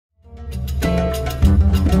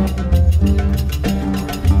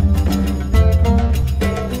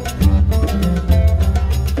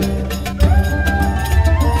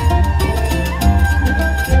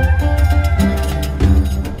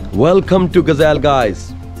Welcome to गज़ैल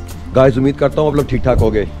guys उम्मीद करता हूँ आप लोग ठीक ठाक हो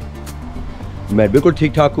गए। मैं बिल्कुल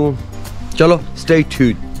ठीक ठाक हूँ। चलो stay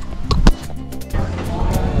tuned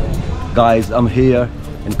guys. I am here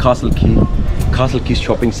in Castle Quay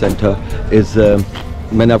Shopping Centre is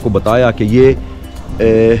मैंने आपको बताया कि ये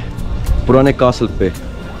पुराने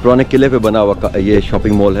पुराने किले पे बना हुआ ये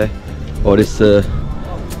शॉपिंग मॉल है और इस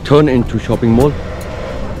टर्न इनटू शॉपिंग मॉल।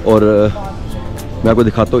 और मैं आपको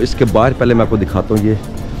दिखाता हूँ इसके बाहर, पहले मैं आपको दिखाता हूँ ये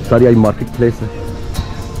सारी आई मार्केट प्लेस है।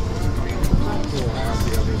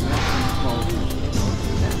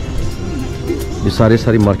 ये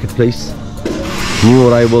सारी market place, new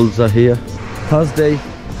arrivals are here.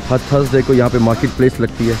 Her Thursday को यहाँ पे मार्केट प्लेस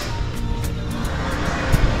लगती है।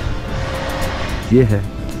 ये है,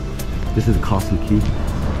 this is Castle Quay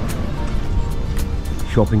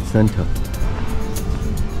Shopping Centre।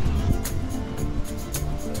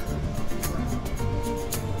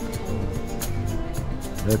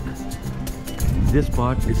 Look, this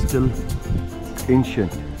part is still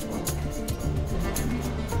ancient।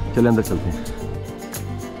 चले अंदर चलते हैं।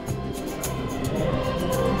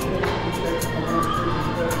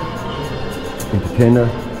 Entertainer,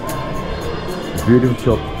 beautiful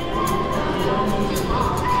shop।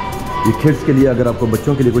 ये किड्स के लिए, अगर आपको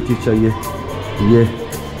बच्चों के लिए कोई चीज़ चाहिए, ये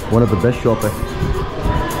one of the best shop है।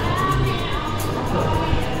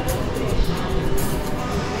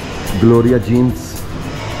 ग्लोरिया जीन्स,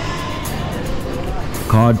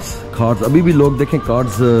 कार्ड्स अभी भी लोग देखें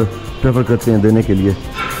कार्ड्स प्रेफर करते हैं देने के लिए।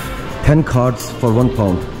 10 cards for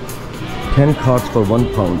 £1। 10 cards for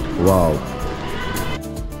 £1। Wow.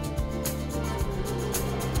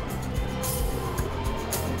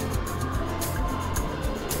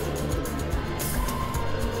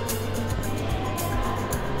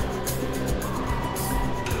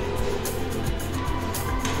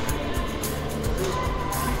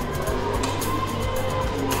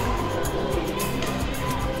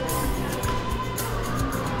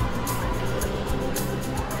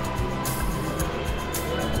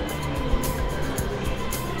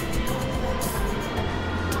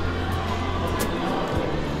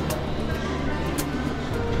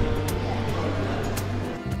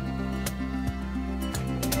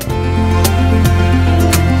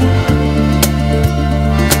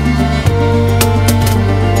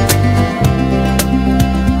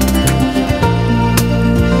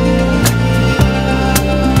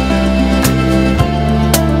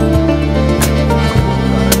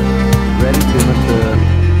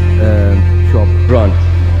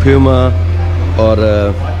 Puma or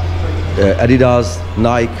Adidas,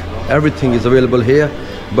 Nike, everything is available here,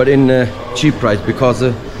 but in cheap price because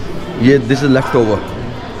this is leftover।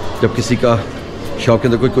 जब किसी का शॉप के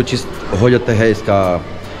अंदर कोई चीज़ हो जाता है, इसका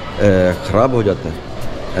ख़राब हो जाता है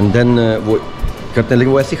एंड देन वो करते हैं,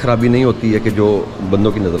 लेकिन वो ऐसी ख़राबी नहीं होती है कि जो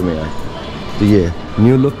बंदों की नज़र में आए। तो ये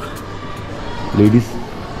new look ladies.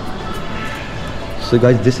 So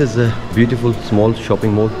guys, this is a beautiful small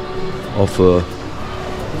shopping mall of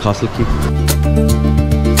Castle Quay।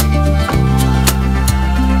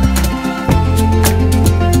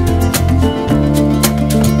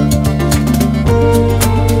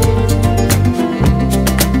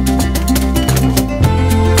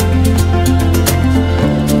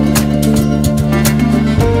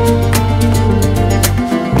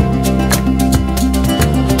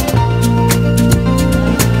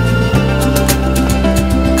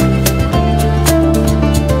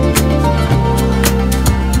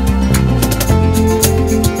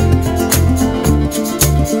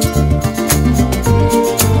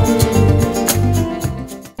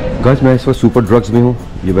 Guys मैं इस वक्त सुपर ड्रग्स में हूँ।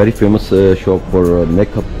 ये very famous shop for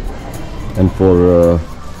makeup and for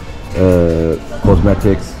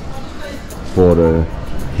cosmetics, for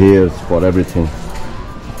hairs, for everything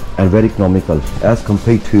and very economical as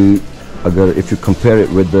compare to, अगर if you compare it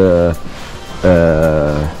with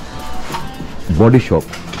body shop,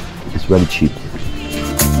 it's very cheap.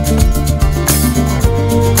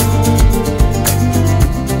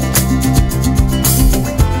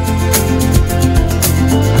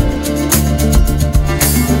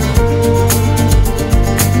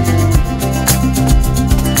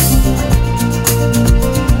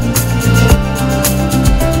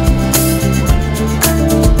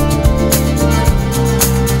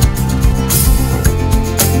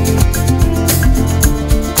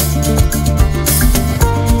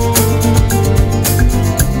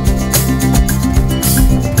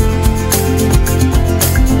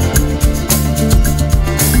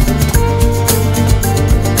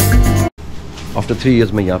 After 3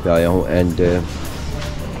 years मैं यहाँ पे आया हूँ and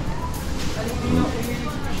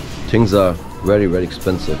things are very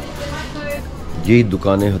expensive, यही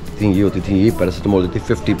दुकानें होती थी, ये होती थी, ये पैरासिटामोल होती थी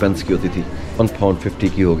 50 पेंस की होती थी, £1.50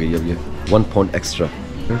 की हो गई अब ये, 1 pound एक्स्ट्रा।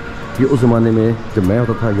 ये उस ज़माने में जब मैं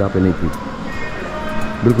होता था यहाँ पे नहीं थी,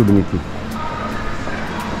 बिल्कुल भी नहीं थी।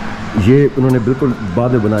 ये उन्होंने बिल्कुल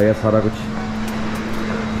बाद में बनाया सारा कुछ।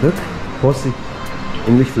 हॉर्स,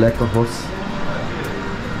 इंग्लिश फ्लैग का हॉर्स,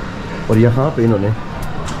 और यहाँ पे इन्होंने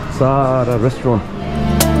सारा restaurant.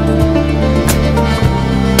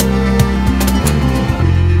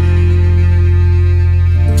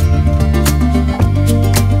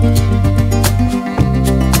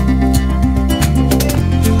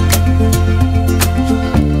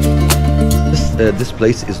 This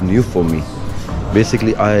place is new for me.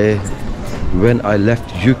 Basically, when I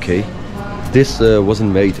left UK, this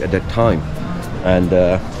wasn't made at that time, and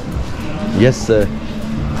yes,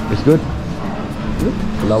 it's good. Look,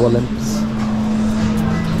 lava lamps.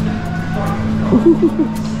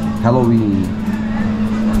 Halloween.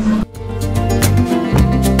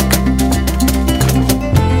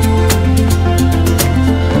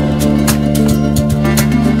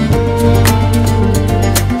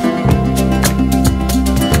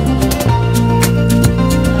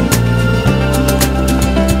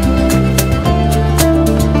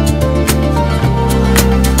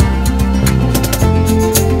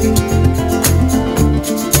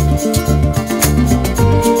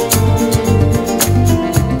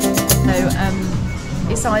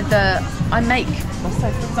 I make, well, so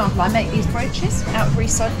for example, I make these brooches out of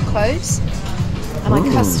recycled clothes, and I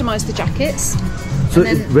customise the jackets. So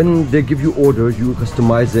when they give you orders, you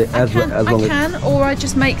customise it as long as... I can, or I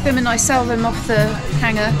just make them and I sell them off the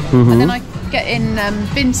hanger, and then I get in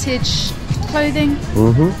vintage clothing,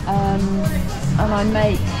 and I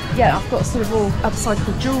make, I've got sort of all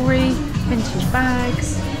upcycled jewellery, vintage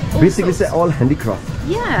bags. Basically, it's all handicraft.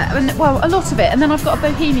 Yeah, and well, a lot of it, and then I've got a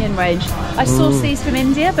bohemian range. I source these from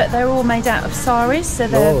India, but they're all made out of saris, so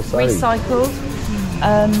they're recycled.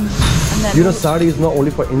 And then you know, sari is not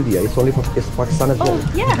only for India; it's only for Pakistan as well.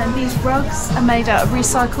 Oh yeah, and these rugs are made out of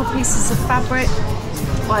recycled pieces of fabric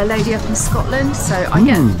by a lady up in Scotland. So I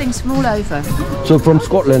get things from all over. So from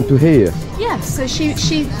Scotland to here. Yeah, so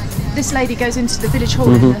this lady goes into the village hall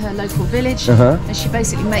in her local village, and she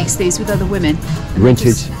basically makes these with other women.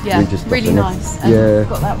 Vintage, vintage stuff, really nice. And I've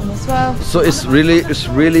got that one as well. So it's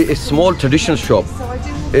really a small traditional shop.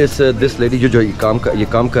 It's this lady जो ये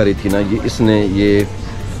काम कर रही थी ना, इसने ये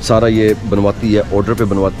सारा ये बनवाती है, ऑर्डर पे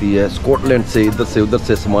बनवाती है। स्कॉटलैंड से इधर से उधर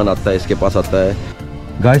से सामान आता है, इसके पास आता है।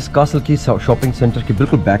 गाइस, कासल की शॉपिंग सेंटर के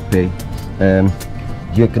बिल्कुल बैक पे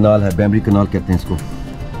ये कनाल है, बैंबरी कनाल कहते हैं इसको,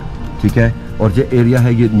 ठीक है। और ये एरिया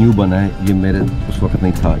है, ये न्यू बना है, ये मेरे उस वक्त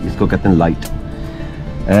नहीं था, इसको कहते हैं लाइट।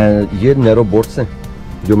 ये नैरो बोट्स हैं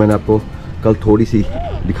जो मैंने आपको कल थोड़ी सी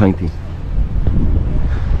दिखाई थी।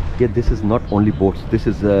 कि this is not only boats, this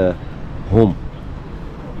is home.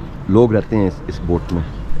 लोग रहते हैं इस बोट में।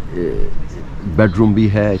 बेडरूम भी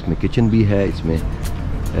है इसमें, किचन भी है इसमें,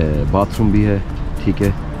 बाथरूम भी है, ठीक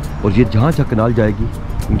है। और ये जहाँ जहाँ कनाल जाएगी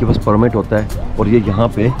इनके पास परमिट होता है, और ये यहाँ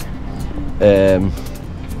पे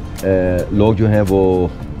लोग जो हैं वो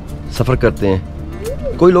सफ़र करते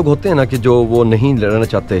हैं। कोई लोग होते हैं ना कि जो वो नहीं रहना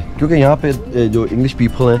चाहते, क्योंकि यहाँ पे जो इंग्लिश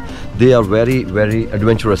पीपल हैं they are very very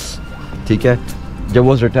adventurous, ठीक है। जब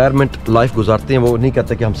वो रिटायरमेंट लाइफ गुजारते हैं, वो नहीं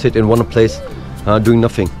कहते कि हम sit in one place doing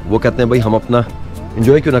nothing, वो कहते हैं भाई हम अपना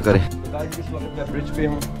एंजॉय क्यों ना करें। इस वक्त मैं ब्रिज पे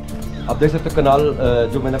हूँ, आप देख सकते हो कनाल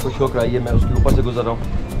जो मैंने आपको शो कराई है, मैं उसके ऊपर से गुजर रहा हूँ।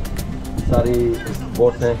 सारी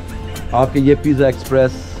बोट्स हैं आपके, ये पिज़्ज़ा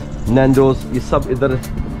एक्सप्रेस, नैंडोज, ये सब इधर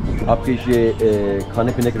आपके ये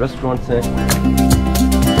खाने पीने के रेस्टोरेंट्स हैं।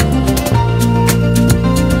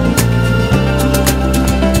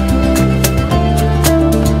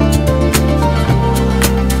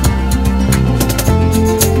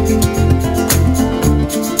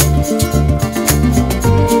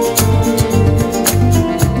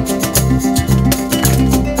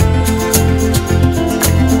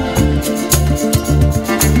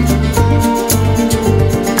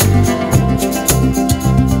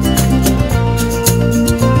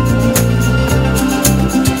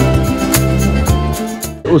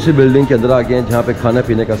 उसी बिल्डिंग के अंदर आ गए हैं जहाँ पे खाना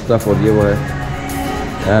पीने का स्टफ और ये वो है,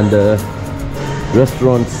 एंड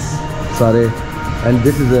रेस्टोरेंट्स सारे, and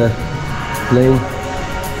this is playing,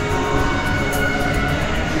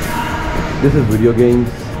 this is video games.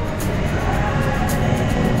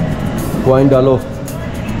 Coin डालो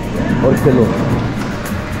और खेलो।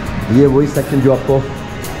 ये वही सेक्शन जो आपको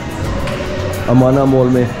अमाना मॉल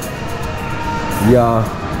में या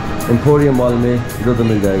एम्पोरियम मॉल में इधर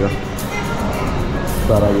मिल जाएगा,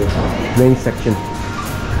 सारा ये प्लेइंग सेक्शन।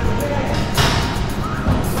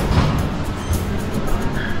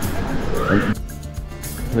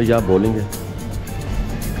 तो यहाँ बॉलिंग है,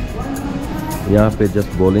 यहाँ पे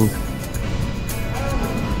just bowling.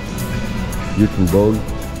 You can bowl.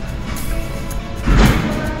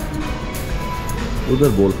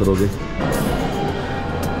 उधर bowl करोगे.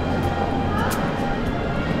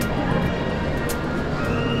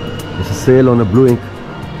 It's a sale on a blue ink.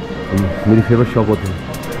 मेरी फेवरेट शॉप होती है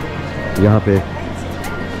यहाँ पे,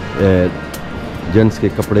 जेंट्स के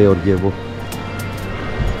कपड़े और ये वो.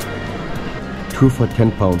 2 for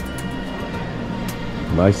 £10.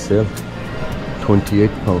 Nice sale.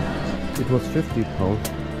 £28. It was £50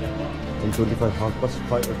 and 25 half plus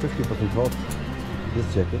 50% off. This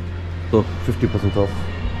jacket. So 50% off.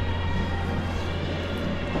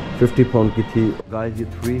 £50 की थी. Guys, ये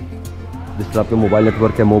 3 जिस तरह पे मोबाइल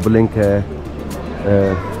नेटवर्क है, मोबाइलिंक है,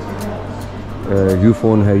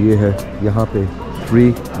 यूफोन है, ये है यहाँ पे free.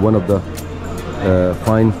 One of the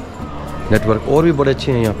fine network. और भी बड़े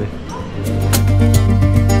अच्छे हैं यहाँ पे.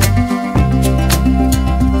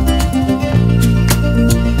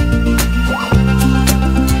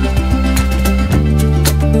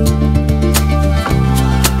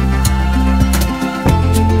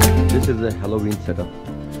 हैलोवीन सेटअप,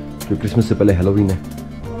 क्योंकि क्रिसमस से पहले हैलोवीन है.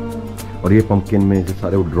 और ये पंपकिन में जो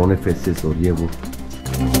सारे ड्रोन फेसेस और ये वो.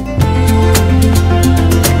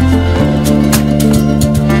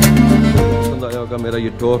 पसंद आया होगा मेरा ये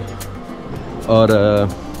टूर. और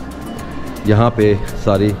यहाँ पे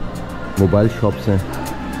सारी मोबाइल शॉप्स हैं,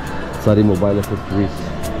 सारी mobile accessories.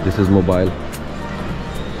 This is mobile,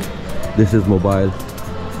 this is mobile,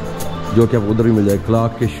 जो कि आपको उधर भी मिल जाए.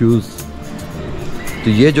 क्लार्क के शूज़. तो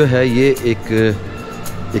ये जो है ये एक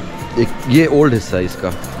ये ओल्ड हिस्सा है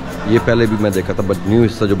इसका. ये पहले भी मैं देखा था, बट न्यू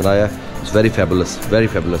हिस्सा जो बनाया है it's very fabulous, very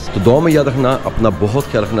fabulous. तो दुआ में याद रखना, अपना बहुत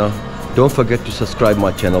ख्याल रखना. Don't forget to subscribe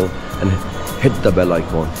my channel and hit the bell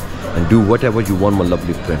icon and do whatever you want my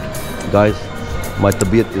lovely friend. Guys, my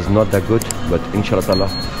तबीयत is not that good, but इंशाल्लाह ताला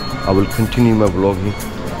I will continue my vlogging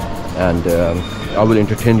and I will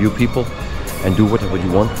entertain you people and do whatever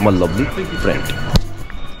you want, my lovely friend.